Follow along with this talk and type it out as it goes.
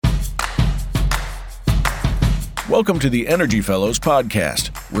Welcome to the Energy Fellows podcast,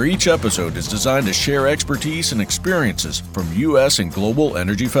 where each episode is designed to share expertise and experiences from U.S. and global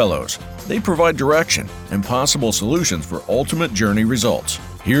energy fellows. They provide direction and possible solutions for ultimate journey results.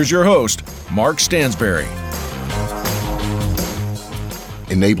 Here's your host, Mark Stansberry.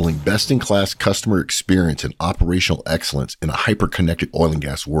 Enabling best-in-class customer experience and operational excellence in a hyper-connected oil and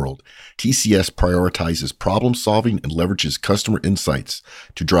gas world, TCS prioritizes problem-solving and leverages customer insights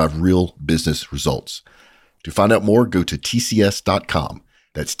to drive real business results. To find out more, go to tcs.com.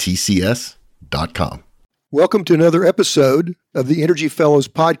 That's tcs.com. Welcome to another episode of the Energy Fellows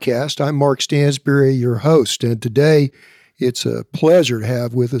podcast. I'm Mark Stansberry, your host, and today it's a pleasure to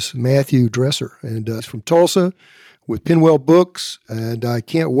have with us Matthew Dresher, and he's from Tulsa with Penwell Books, and I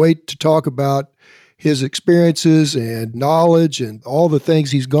can't wait to talk about his experiences and knowledge and all the things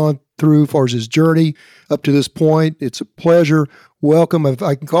he's gone through as far as his journey up to this point. It's a pleasure. Welcome. If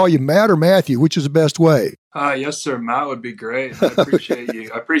I can call you Matt or Matthew, which is the best way? Yes, sir. Matt would be great. I appreciate you.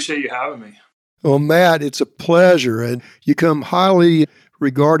 I appreciate you having me. Well, Matt, it's a pleasure, and you come highly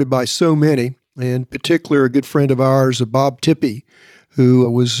regarded by so many, in particular a good friend of ours, Bob Tippie, who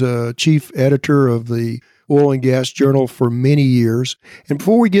was chief editor of the Oil and Gas Journal for many years. And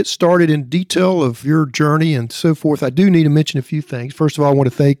before we get started in detail of your journey and so forth, I do need to mention a few things. First of all, I want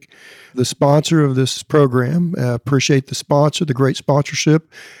to thank the sponsor of this program. Appreciate the sponsor, the great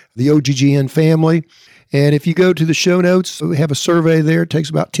sponsorship, the OGGN family. And if you go to the show notes, we have a survey there. It takes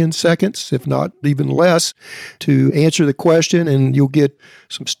about 10 seconds, if not even less, to answer the question, and you'll get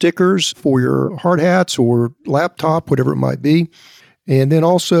some stickers for your hard hats or laptop, whatever it might be. And then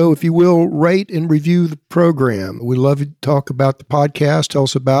also, if you will, rate and review the program. We'd love to talk about the podcast. Tell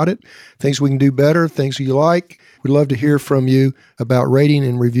us about it, things we can do better, things you like. We'd love to hear from you about rating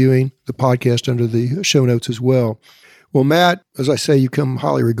and reviewing the podcast under the show notes as well. Well, Matt, as I say, you come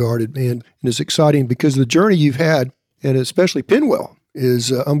highly regarded, and it's exciting because the journey you've had, and especially Penwell, is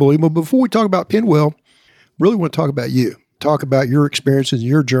unbelievable. Before we talk about Penwell, really want to talk about you. Talk about your experiences and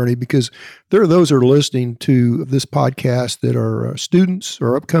your journey, because there are those that are listening to this podcast that are students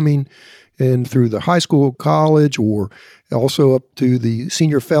or upcoming and through the high school, college, or also up to the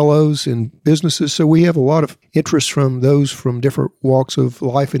senior fellows in businesses. So we have a lot of interest from those from different walks of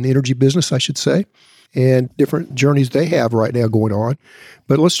life in the energy business, I should say, and different journeys they have right now going on.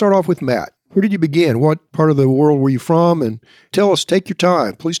 But let's start off with Matt. Where did you begin? What part of the world were you from? And tell us, take your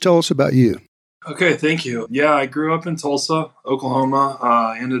time. Please tell us about you. Okay, thank you. Yeah, I grew up in Tulsa, Oklahoma.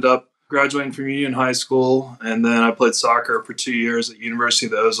 I ended up graduating from Union High School, and then I played soccer for 2 years at University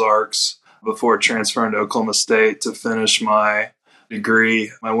of the Ozarks before transferring to Oklahoma State to finish my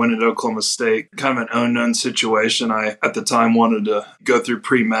degree. I went into Oklahoma State, kind of an unknown situation. I, at the time, wanted to go through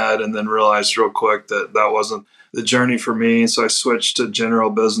pre-med and then realized real quick that that wasn't the journey for me. So I switched to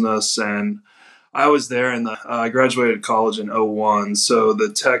general business, and I was there and I graduated college in 2001. So the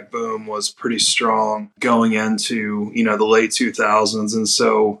tech boom was pretty strong going into, the late 2000s. And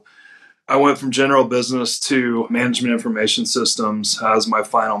so I went from general business to management information systems as my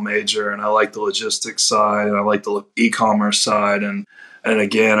final major. And I like the logistics side, and I like the e-commerce side. And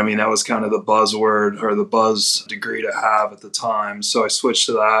again, that was kind of the buzzword or the buzz degree to have at the time. So I switched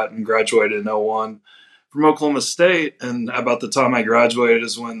to that and graduated in 2001 from Oklahoma State. And about the time I graduated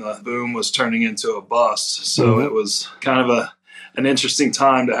is when the boom was turning into a bust. So It was kind of an interesting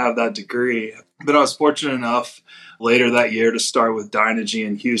time to have that degree. But I was fortunate enough later that year to start with Dynegy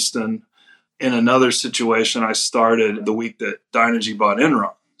in Houston. In another situation, I started the week that Dynegy bought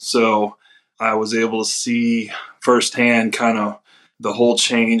Enron. So I was able to see firsthand kind of the whole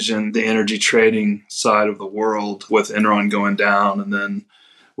change in the energy trading side of the world with Enron going down, and then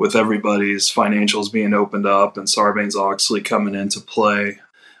with everybody's financials being opened up and Sarbanes-Oxley coming into play.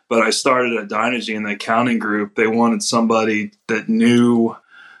 But I started at Dynegy in the accounting group. They wanted somebody that knew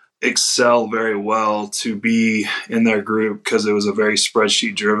Excel very well to be in their group because it was a very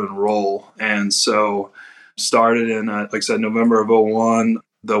spreadsheet-driven role. And so started in, like I said, November of 2001,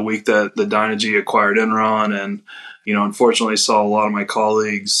 the week that the Dynegy acquired Enron. And, unfortunately saw a lot of my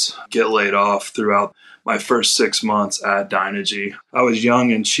colleagues get laid off throughout my first 6 months at Dynegy. I was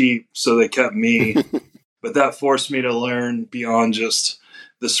young and cheap, so they kept me. But that forced me to learn beyond just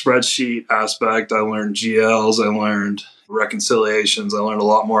the spreadsheet aspect. I learned GLs, I learned reconciliations, I learned a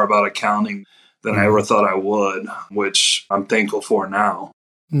lot more about accounting than I ever thought I would, which I'm thankful for now.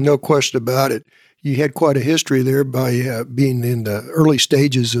 No question about it. You had quite a history there by being in the early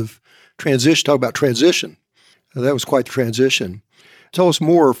stages of transition. Talk about transition. That was quite the transition. Tell us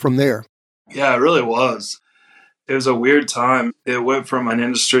more from there. Yeah, it really was. It was a weird time. It went from an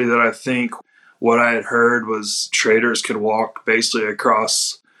industry that I think what I had heard was traders could walk basically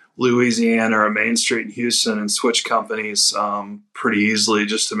across Louisiana or Main Street in Houston and switch companies pretty easily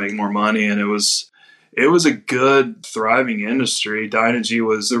just to make more money. And it was a good, thriving industry. Dynegy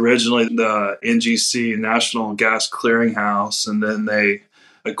was originally the NGC, National Gas Clearinghouse, and then they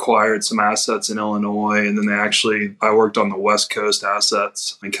acquired some assets in Illinois, and then I worked on the West Coast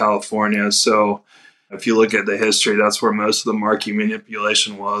assets in California. So if you look at the history, that's where most of the market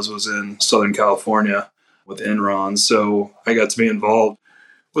manipulation was in Southern California with Enron. So I got to be involved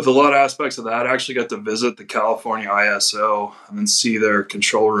with a lot of aspects of that. I actually got to visit the California ISO and see their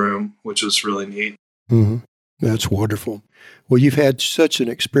control room, which was really neat. Mm-hmm. That's wonderful. Well, you've had such an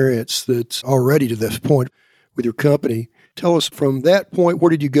experience that's already to this point with your company. Tell us, from that point, where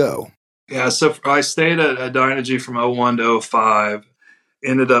did you go? Yeah, so I stayed at Dynegy from 01 to 05,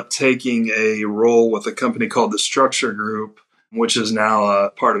 ended up taking a role with a company called the Dresher Group, which is now a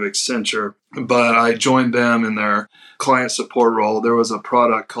part of Accenture. But I joined them in their client support role. There was a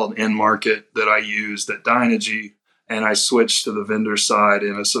product called End Market that I used at Dynegy, and I switched to the vendor side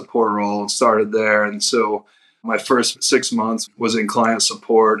in a support role and started there. And so my first 6 months was in client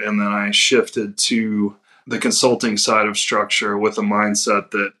support, and then I shifted to the consulting side of Dresher with a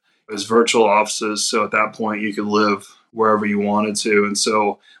mindset that it was virtual offices. So at that point, you could live wherever you wanted to. And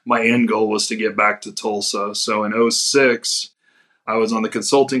so my end goal was to get back to Tulsa. So in 06, I was on the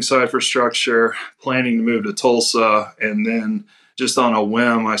consulting side for Dresher, planning to move to Tulsa. And then just on a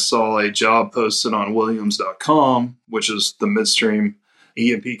whim, I saw a job posted on Williams.com, which is the midstream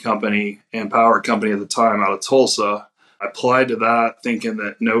E&P company and power company at the time out of Tulsa. I applied to that thinking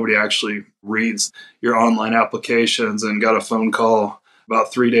that nobody actually reads your online applications, and got a phone call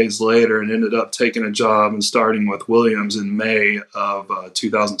about 3 days later and ended up taking a job and starting with Williams in May of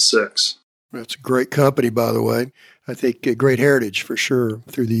 2006. That's a great company, by the way. I think a great heritage for sure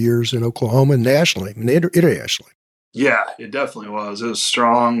through the years in Oklahoma and nationally and internationally. Yeah, it definitely was. It was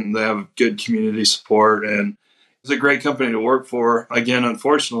strong. They have good community support, and it's a great company to work for. Again,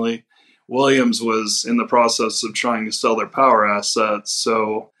 unfortunately, Williams was in the process of trying to sell their power assets.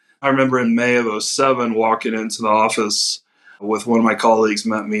 So I remember in May of 07 walking into the office with one of my colleagues,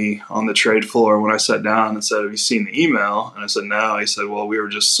 met me on the trade floor when I sat down and said, "Have you seen the email?" And I said, "No." He said, "Well, we were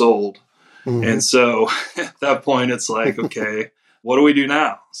just sold." Mm-hmm. And so at that point, it's like, okay, what do we do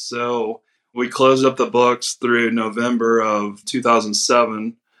now? So we closed up the books through November of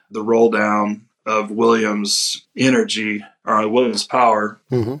 2007, the roll down of Williams Energy or Williams Power.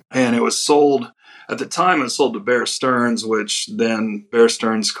 Mm-hmm. And it was sold, at the time, it was sold to Bear Stearns, which then Bear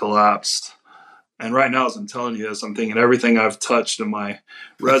Stearns collapsed. And right now, as I'm telling you this, I'm thinking everything I've touched in my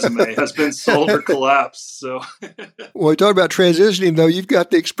resume has been sold or collapsed. So, when we talk about transitioning, though, you've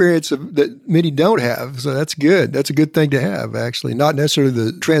got the experience that many don't have. So that's good. That's a good thing to have, actually. Not necessarily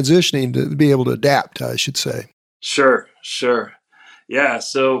the transitioning, to be able to adapt, I should say. Sure. Yeah.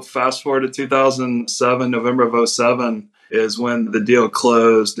 So fast forward to 2007, November of 07 is when the deal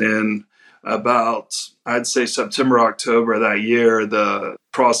closed. And about, I'd say September, October of that year, the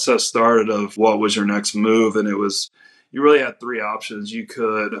process started of what was your next move. And it was, you really had three options. You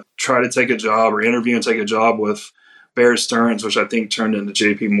could try to take a job or interview and take a job with Bear Stearns, which I think turned into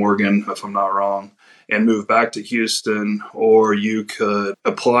JP Morgan, if I'm not wrong, and move back to Houston, or you could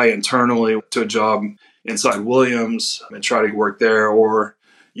apply internally to a job inside Williams and try to work there, or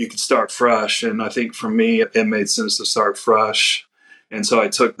you could start fresh. And I think for me, it made sense to start fresh. And so I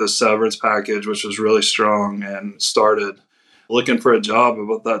took the severance package, which was really strong, and started looking for a job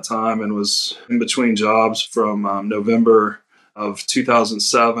about that time, and was in between jobs from November of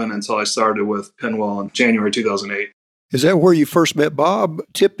 2007 until I started with Pinwell in January 2008. Is that where you first met Bob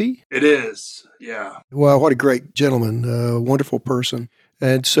Tippy? It is, yeah. Well, what a great gentleman, wonderful person.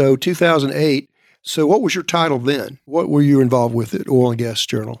 And so 2008, so what was your title then? What were you involved with at Oil and Gas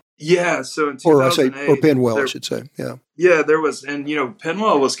Journal? Yeah, so in 2008. Or Pinwell, I should say, yeah. Yeah, there was, and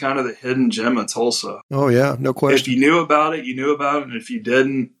Pinwell was kind of the hidden gem of Tulsa. Oh, yeah, no question. If you knew about it, you knew about it. And if you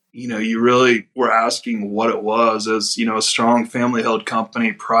didn't, you really were asking what it was. As, a strong family-held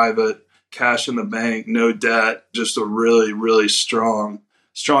company, private, cash in the bank, no debt, just a really, really strong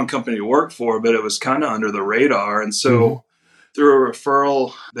company to work for, but it was kind of under the radar. And so through a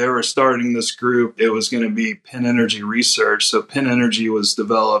referral, they were starting this group. It was going to be Penn Energy Research. So Penn Energy was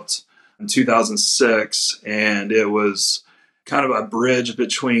developed in 2006, and it was kind of a bridge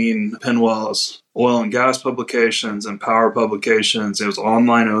between Pinwell's oil and gas publications and power publications. It was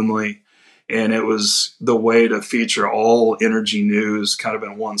online only, and it was the way to feature all energy news kind of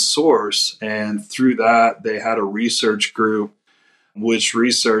in one source. And through that, they had a research group, which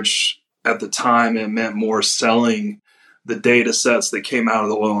research at the time, it meant more selling the data sets that came out of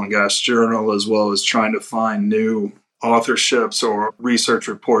the Oil and Gas Journal, as well as trying to find new authorships or research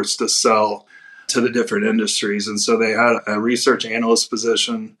reports to sell to the different industries. And so they had a research analyst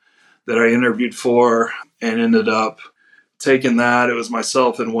position that I interviewed for and ended up taking that. It was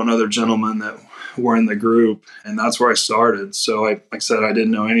myself and one other gentleman that were in the group, and that's where I started. So like I said, I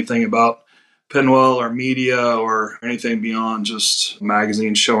didn't know anything about Pinwell or media or anything beyond just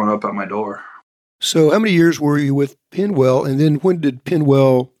magazines showing up at my door. So how many years were you with Pinwell, and then when did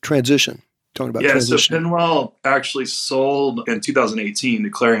Pinwell transition? Talking about transition. So Pinwell actually sold in 2018 to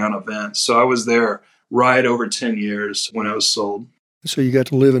Clarion Events. So I was there right over 10 years when it was sold. So you got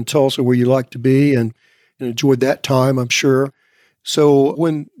to live in Tulsa where you like to be and enjoyed that time, I'm sure. So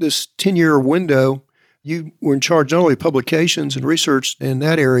when this 10-year window, you were in charge not only of publications and research in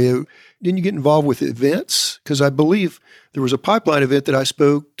that area, didn't you get involved with events? Because I believe there was a pipeline event that I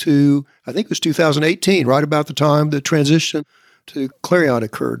spoke to, I think it was 2018, right about the time the transition to Clarion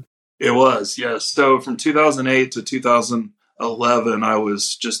occurred. It was, yes. So from 2008 to 2011, I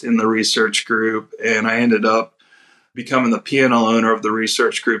was just in the research group, and I ended up becoming the P&L owner of the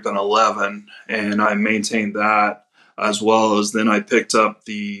research group in 11, and I maintained that, as well as then I picked up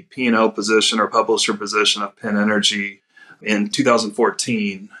the P&L position or publisher position of Penn Energy in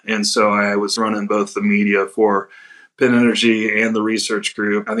 2014. And so I was running both the media for Penn Energy and the research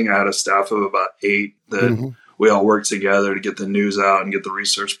group. I think I had a staff of about 8 that we all worked together to get the news out and get the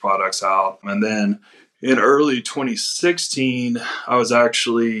research products out. And then in early 2016, I was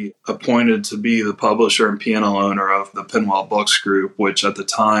actually appointed to be the publisher and P&L owner of the Pinwell Books Group, which at the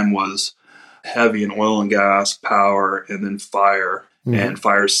time was heavy in oil and gas, power, and then fire and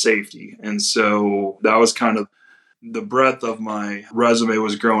fire safety. And so that was kind of the breadth of my resume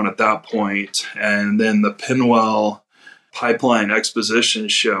was growing at that point. And then the Pinwell Pipeline Exposition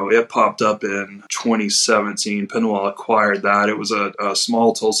Show, it popped up in 2017. Pinwell acquired that. It was a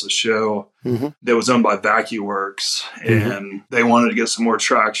small Tulsa show that was owned by VacuWorks, and they wanted to get some more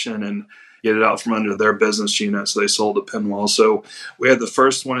traction and get it out from under their business unit, so they sold to Pinwell. So we had the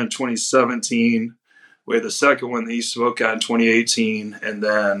first one in 2017. We had the second one that you spoke at in 2018, and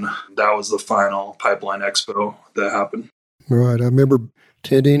then that was the final Pipeline Expo that happened. Right. I remember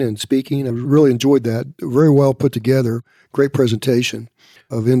attending and speaking. I really enjoyed that. Very well put together. Great presentation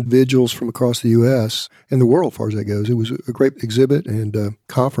of individuals from across the U.S. and the world, as far as that goes. It was a great exhibit and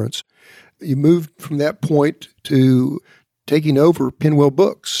conference. You moved from that point to taking over Pinwell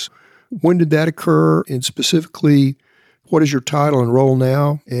Books. When did that occur? And specifically, what is your title and role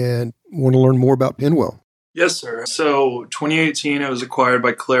now? And want to learn more about Pinwell? Yes, sir. So 2018, it was acquired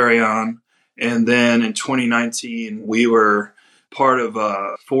by Clarion. And then in 2019, we were part of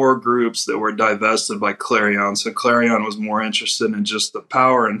 4 groups that were divested by Clarion. So Clarion was more interested in just the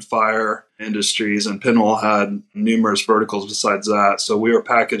power and fire industries, and Pinwell had numerous verticals besides that. So we were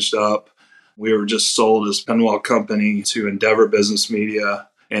packaged up. We were just sold as Pinwell Company to Endeavor Business Media,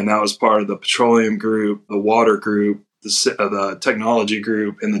 and that was part of the petroleum group, the water group, the technology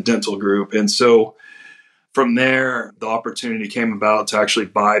group, and the dental group. And so from there, the opportunity came about to actually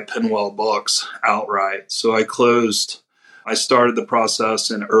buy Pinwell Books outright. So I started the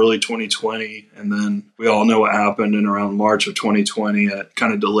process in early 2020, and then we all know what happened in around March of 2020, and it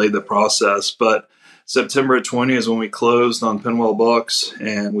kind of delayed the process. But September of 20 is when we closed on Pinwell Books,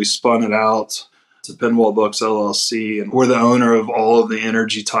 and we spun it out to Pinwell Books LLC, and we're the owner of all of the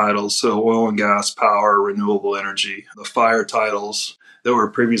energy titles, so oil and gas, power, renewable energy. The fire titles that were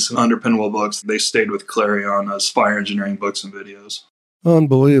previously under Pinwell Books, they stayed with Clarion as Fire Engineering Books and Videos.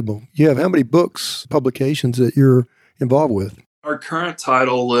 Unbelievable. You have how many books, publications that you're involved with? Our current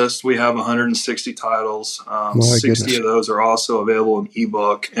title list, we have 160 titles. 60 goodness. of those are also available in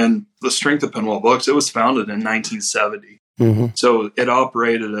ebook. And the strength of Pinwell Books, it was founded in 1970. So it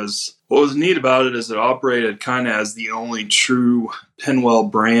operated as, what was neat about it is it operated kind of as the only true Pinwell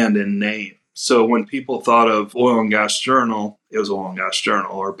brand and name. So when people thought of Oil and Gas Journal, it was Oil and Gas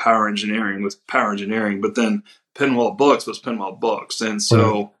Journal, or Power Engineering was Power Engineering, but then Pinwell Books was Pinwell Books. And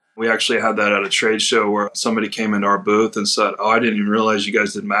so we actually had that at a trade show where somebody came into our booth and said, "Oh, I didn't even realize you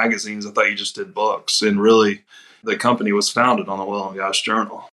guys did magazines. I thought you just did books." And really, the company was founded on the Oil and Gas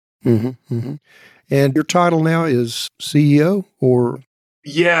Journal. And your title now is CEO or?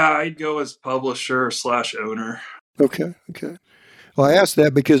 Yeah, I'd go as publisher / owner. Okay. Well, I asked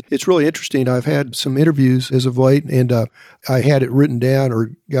that because it's really interesting. I've had some interviews as of late, and I had it written down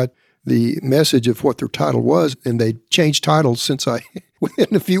or got the message of what their title was, and they changed titles since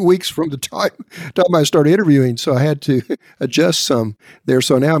within a few weeks from the time I started interviewing. So I had to adjust some there.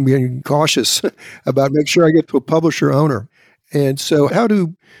 So now I'm getting cautious about making sure I get to a publisher owner. And so how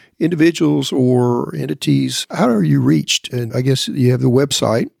do individuals or entities, how are you reached? And I guess you have the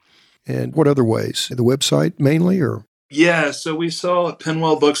website, and what other ways? The website mainly, or? Yeah, so we sell at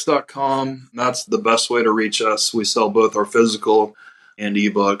pinwellbooks.com. That's the best way to reach us. We sell both our physical and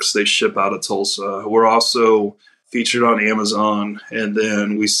ebooks. They ship out of Tulsa. We're also featured on Amazon, and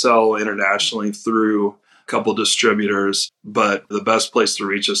then we sell internationally through a couple distributors. But the best place to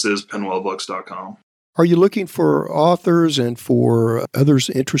reach us is pinwellbooks.com. Are you looking for authors and for others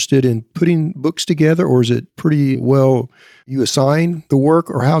interested in putting books together, or is it pretty well you assign the work,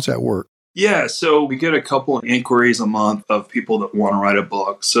 or how's that work? Yeah, so we get a couple of inquiries a month of people that want to write a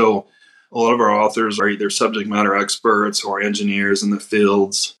book. So a lot of our authors are either subject matter experts or engineers in the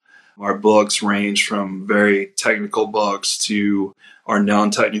fields. Our books range from very technical books to our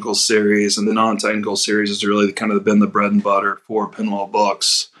non-technical series. And the non-technical series has really kind of been the bread and butter for Pinwell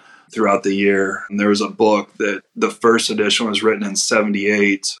Books throughout the year. And there was a book that the first edition was written in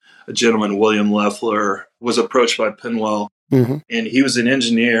 1978. A gentleman, William Leffler, was approached by Pinwell. Mm-hmm. And he was an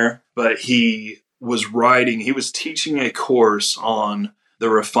engineer, but he was teaching a course on the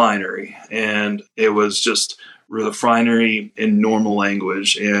refinery. And it was just refinery in normal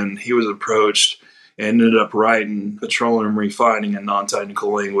language. And he was approached and ended up writing Petroleum Refining in non-technical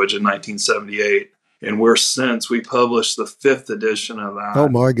language in 1978. And we published the 5th edition of that. Oh,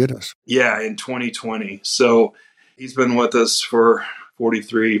 my goodness. Yeah, in 2020. So he's been with us for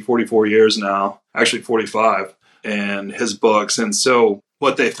 44 years now, actually 45. And his books. And so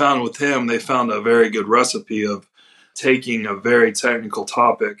what they found with him, they found a very good recipe of taking a very technical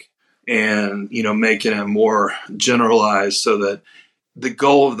topic and, making it more generalized, so that the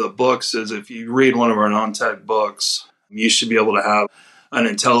goal of the books is, if you read one of our non-tech books, you should be able to have an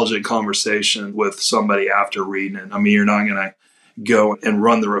intelligent conversation with somebody after reading it. I mean, you're not going to go and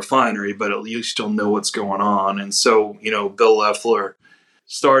run the refinery, but at least you'll know what's going on. And so, Bill Leffler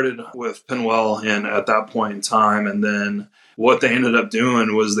started with Pinwell at that point in time. And then what they ended up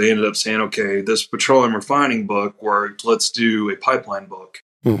doing was they ended up saying, okay, this petroleum refining book worked. Let's do a pipeline book.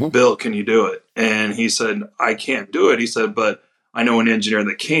 Mm-hmm. Bill, can you do it? And he said, I can't do it. He said, but I know an engineer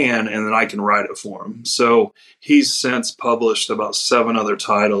that can, and then I can write it for him. So he's since published about 7 other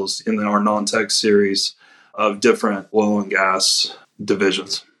titles in our non-tech series of different oil and gas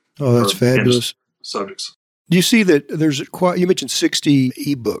divisions. Oh, that's fabulous. Subjects. Do you see that you mentioned 60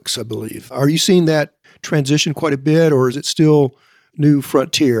 ebooks, I believe. Are you seeing that transition quite a bit, or is it still new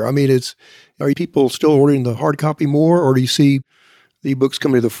frontier? I mean, are people still ordering the hard copy more, or do you see the ebooks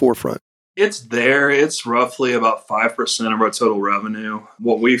coming to the forefront? It's there. It's roughly about 5% of our total revenue.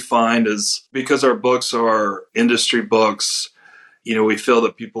 What we find is, because our books are industry books, we feel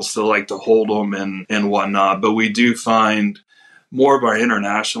that people still like to hold them and whatnot, but we do find more of our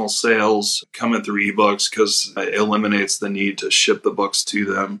international sales coming through ebooks, because it eliminates the need to ship the books to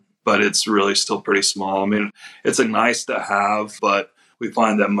them. But it's really still pretty small. I mean, it's a nice to have, but we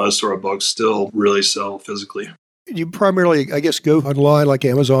find that most of our books still really sell physically. You primarily, I guess, go online like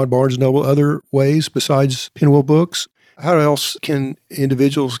Amazon, Barnes & Noble, other ways besides Pinwell Books. How else can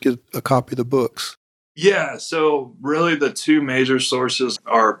individuals get a copy of the books? Yeah, so really the 2 major sources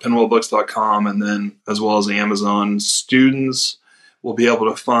are pinwellbooks.com, and then as well as Amazon. Students will be able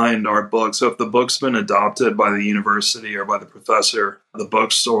to find our book. So if the book's been adopted by the university or by the professor, the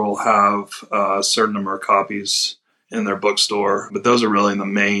bookstore will have a certain number of copies in their bookstore. But those are really the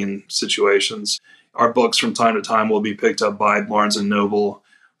main situations. Our books from time to time will be picked up by Barnes & Noble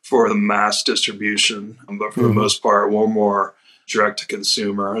for the mass distribution. But for the most part, we're more direct to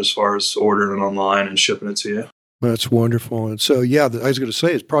consumer as far as ordering it online and shipping it to you. That's wonderful. And so, I was going to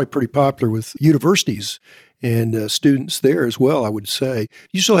say it's probably pretty popular with universities and students there as well, I would say.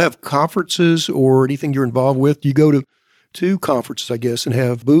 You still have conferences or anything you're involved with? Do you go to conferences, I guess, and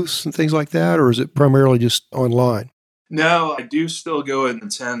have booths and things like that, or is it primarily just online? No, I do still go and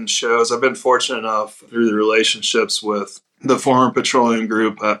attend shows. I've been fortunate enough through the relationships with the former petroleum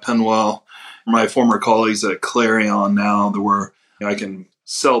group at Pinwell, my former colleagues at Clarion now, I can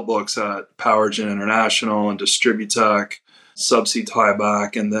sell books at PowerGen International and Distributech, Subsea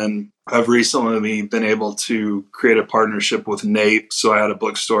Tieback, and then I've recently been able to create a partnership with NAPE. So I had a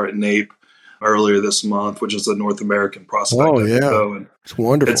bookstore at NAPE earlier this month, which is the North American Prospect Expo. And it's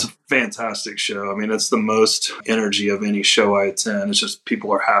wonderful. It's a fantastic show. I mean, it's the most energy of any show I attend. It's just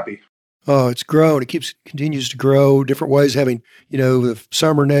people are happy. Oh, it's grown. It continues to grow different ways, having, the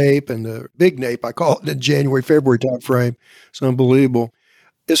summer NAPE and the big NAPE, I call it, the January, February timeframe. It's unbelievable.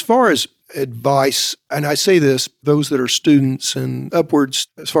 As far as advice, and I say this, those that are students and upwards,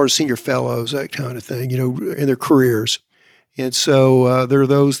 as far as senior fellows, that kind of thing, in their careers. And so there are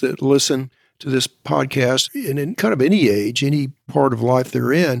those that listen to this podcast, and in kind of any age, any part of life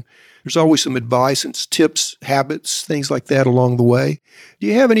they're in, there's always some advice and tips, habits, things like that along the way. Do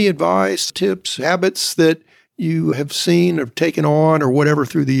you have any advice, tips, habits that you have seen or taken on or whatever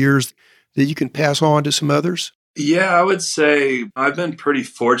through the years that you can pass on to some others? Yeah, I would say I've been pretty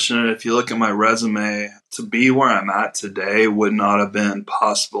fortunate. If you look at my resume, to be where I'm at today would not have been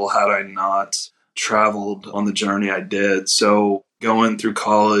possible had I not traveled on the journey I did. So going through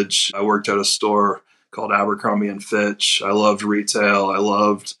college, I worked at a store called Abercrombie and Fitch. I loved retail.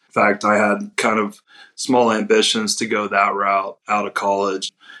 In fact, I had kind of small ambitions to go that route out of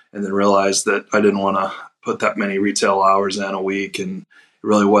college, and then realized that I didn't want to put that many retail hours in a week, and it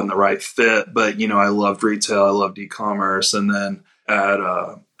really wasn't the right fit. But, I loved retail. I loved e-commerce. And then at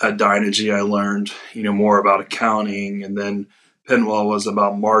Dynegy, I learned, more about accounting. And then Pinwell was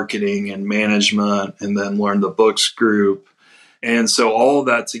about marketing and management, and then learned the books group. And so all of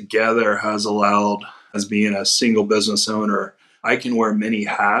that together has allowed, as being a single business owner, I can wear many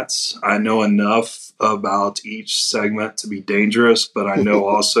hats. I know enough about each segment to be dangerous, but I know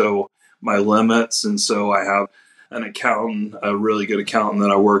also my limits. And so I have an accountant, a really good accountant that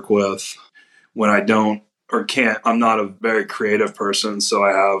I work with when I don't or can't. I'm not a very creative person, so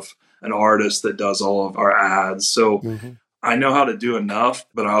I have an artist that does all of our ads. So I know how to do enough,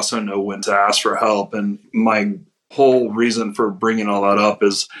 but I also know when to ask for help. And my whole reason for bringing all that up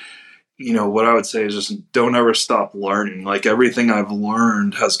is, what I would say is just don't ever stop learning. Like, everything I've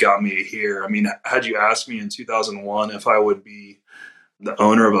learned has got me here. I mean, had you asked me in 2001 if I would be the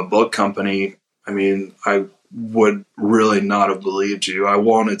owner of a book company, I mean, I would really not have believed you. I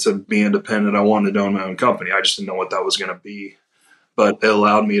wanted to be independent. I wanted to own my own company. I just didn't know what that was going to be. But it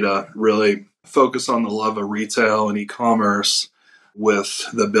allowed me to really focus on the love of retail and e-commerce with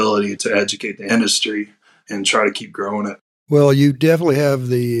the ability to educate the industry and try to keep growing it. Well, you definitely have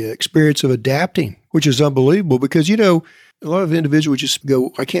the experience of adapting, which is unbelievable because, a lot of individuals just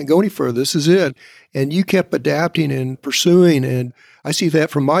go, I can't go any further. This is it. And you kept adapting and pursuing. And I see that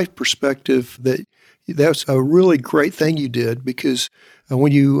from my perspective that's a really great thing you did because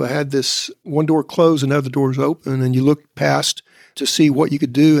when you had this one door closed, another door's open, and you looked past to see what you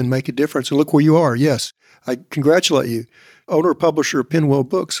could do and make a difference. And look where you are. Yes, I congratulate you. Owner, publisher of Pinwell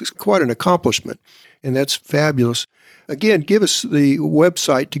Books is quite an accomplishment, and that's fabulous. Again, give us the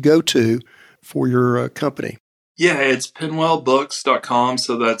website to go to for your company. Yeah, it's pinwellbooks.com.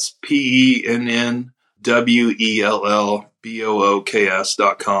 So that's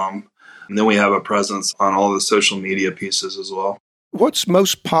PENNWELLBOOKS.com. And then we have a presence on all the social media pieces as well. What's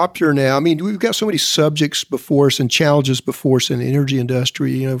most popular now? I mean, we've got so many subjects before us and challenges before us in the energy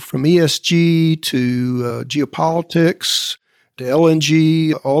industry, from ESG to geopolitics to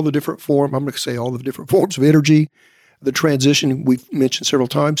LNG, all the different forms. I'm going to say all the different forms of energy, the transition we've mentioned several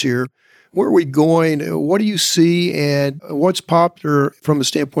times here. Where are we going? What do you see? And what's popular from the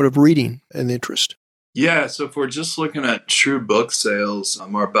standpoint of reading and interest? Yeah, so if we're just looking at true book sales,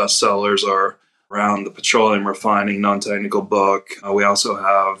 our best sellers are around the petroleum refining non-technical book. We also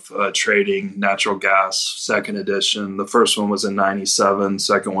have Trading Natural Gas, second edition. The first one was in 97.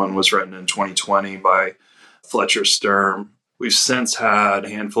 Second one was written in 2020 by Fletcher Sturm. We've since had a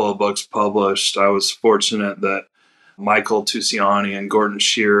handful of books published. I was fortunate that Michael Tusiani and Gordon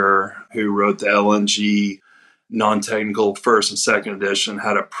Shearer, who wrote the LNG non-technical first and second edition,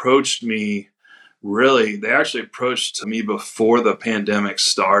 had approached me. Really, they actually approached me before the pandemic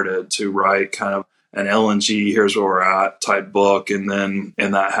started to write kind of an LNG, here's where we're at type book. And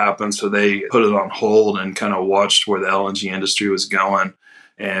that happened. So they put it on hold and kind of watched where the LNG industry was going.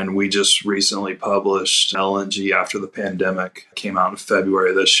 And we just recently published LNG After the Pandemic. It came out in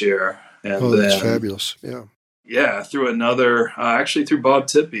February this year. And that's fabulous. Yeah. Yeah, through through Bob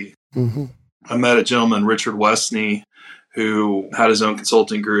Tippie. Mm-hmm. I met a gentleman, Richard Westney, who had his own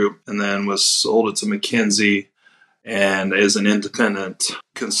consulting group and then was sold it to McKinsey and is an independent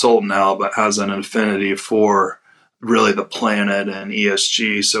consultant now, but has an affinity for really the planet and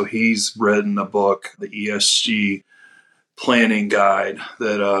ESG. So he's written a book, the ESG Planning Guide,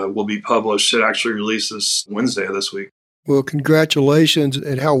 that will be published. It actually releases Wednesday of this week. Well, congratulations,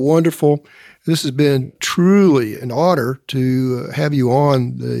 and how wonderful. This has been truly an honor to have you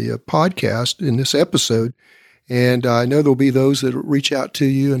on the podcast in this episode. And I know there'll be those that reach out to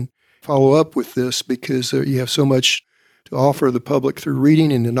you and follow up with this because you have so much to offer the public through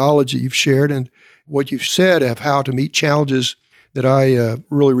reading and the knowledge that you've shared and what you've said of how to meet challenges that I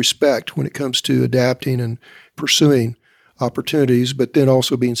really respect when it comes to adapting and pursuing opportunities, but then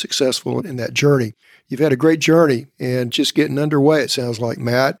also being successful in that journey. You've had a great journey and just getting underway, it sounds like,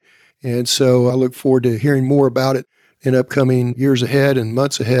 Matt. And so I look forward to hearing more about it in upcoming years ahead and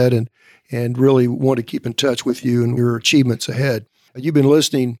months ahead and really want to keep in touch with you and your achievements ahead. You've been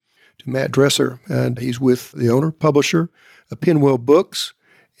listening to Matt Dresher, and he's with the owner, publisher of Pinwell Books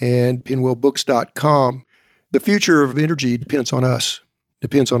and pinwellbooks.com. The future of energy depends on us,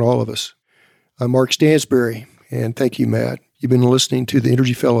 depends on all of us. I'm Mark Stansberry, and thank you, Matt. You've been listening to the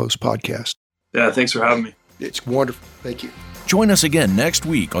Energy Fellows podcast. Yeah, thanks for having me. It's wonderful. Thank you. Join us again next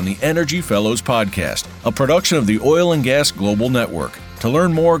week on the Energy Fellows podcast, a production of the Oil and Gas Global Network. To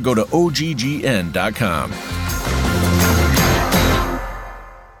learn more, go to oggn.com.